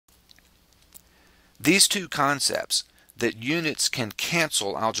These two concepts, that units can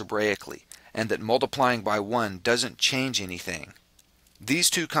cancel algebraically and that multiplying by 1 doesn't change anything, these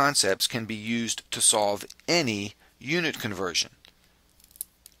two concepts can be used to solve any unit conversion.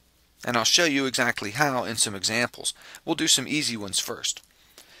 And I'll show you exactly how in some examples. We'll do some easy ones first.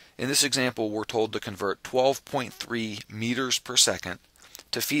 In this example, we're told to convert 12.3 meters per second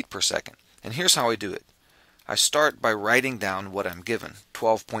to feet per second. And here's how I do it. I start by writing down what I'm given,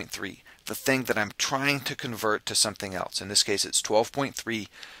 12.3, the thing that I'm trying to convert to something else. In this case, it's 12.3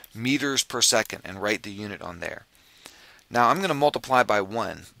 meters per second, and write the unit on there. Now I'm going to multiply by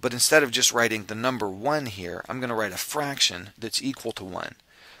 1, but instead of just writing the number 1 here, I'm going to write a fraction that's equal to 1.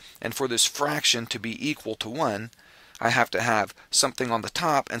 And for this fraction to be equal to 1, I have to have something on the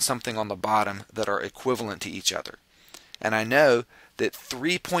top and something on the bottom that are equivalent to each other. And I know that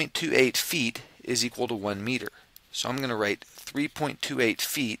 3.28 feet is equal to 1 meter. So I'm going to write 3.28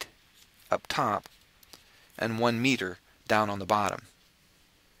 feet up top and 1 meter down on the bottom.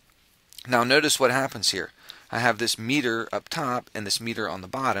 Now notice what happens here. I have this meter up top and this meter on the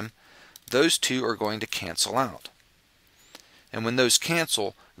bottom. Those two are going to cancel out. And when those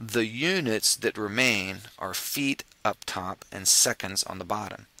cancel, the units that remain are feet up top and seconds on the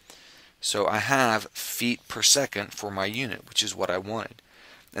bottom. So I have feet per second for my unit, which is what I wanted.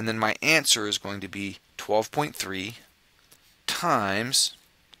 And then my answer is going to be 12.3 times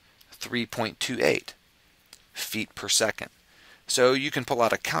 3.28 feet per second. So you can pull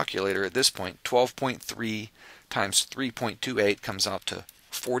out a calculator at this point. 12.3 times 3.28 comes out to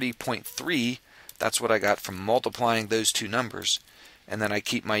 40.3. That's what I got from multiplying those two numbers. And then I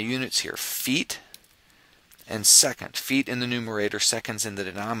keep my units here, feet and second. Feet in the numerator, seconds in the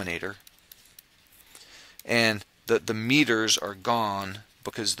denominator. And the meters are gone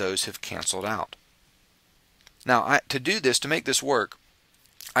because those have canceled out. Now, to do this, to make this work,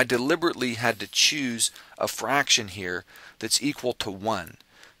 I deliberately had to choose a fraction here that's equal to 1.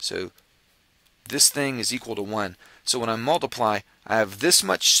 So this thing is equal to 1. So when I multiply, I have this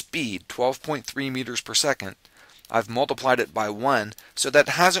much speed, 12.3 meters per second. I've multiplied it by 1, so that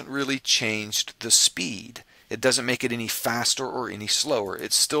hasn't really changed the speed. It doesn't make it any faster or any slower.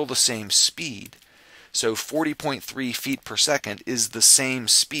 It's still the same speed. So 40.3 feet per second is the same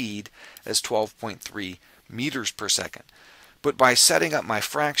speed as 12.3 meters per second. But by setting up my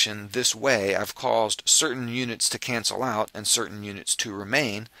fraction this way, I've caused certain units to cancel out and certain units to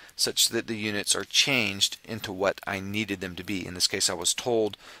remain, such that the units are changed into what I needed them to be. In this case, I was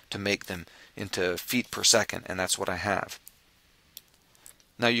told to make them into feet per second, and that's what I have.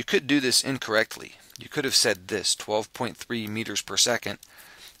 Now you could do this incorrectly. You could have said this, 12.3 meters per second,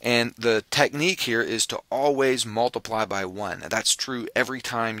 and the technique here is to always multiply by 1. That's true every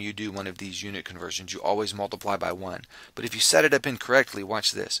time you do one of these unit conversions. You always multiply by 1. But if you set it up incorrectly,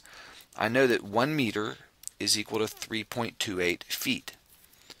 watch this. I know that 1 meter is equal to 3.28 feet.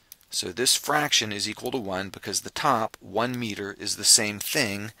 So this fraction is equal to 1 because the top, 1 meter, is the same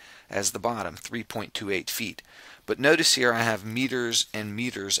thing as the bottom, 3.28 feet. But notice here I have meters and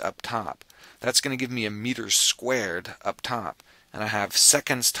meters up top. That's going to give me a meters squared up top. And I have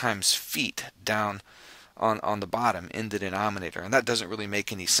seconds times feet down on the bottom in the denominator. And that doesn't really make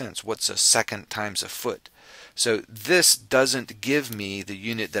any sense. What's a second times a foot? So this doesn't give me the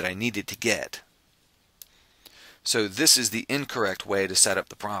unit that I needed to get. So this is the incorrect way to set up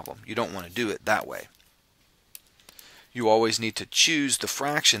the problem. You don't want to do it that way. You always need to choose the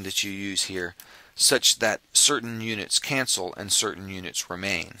fraction that you use here such that certain units cancel and certain units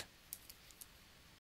remain.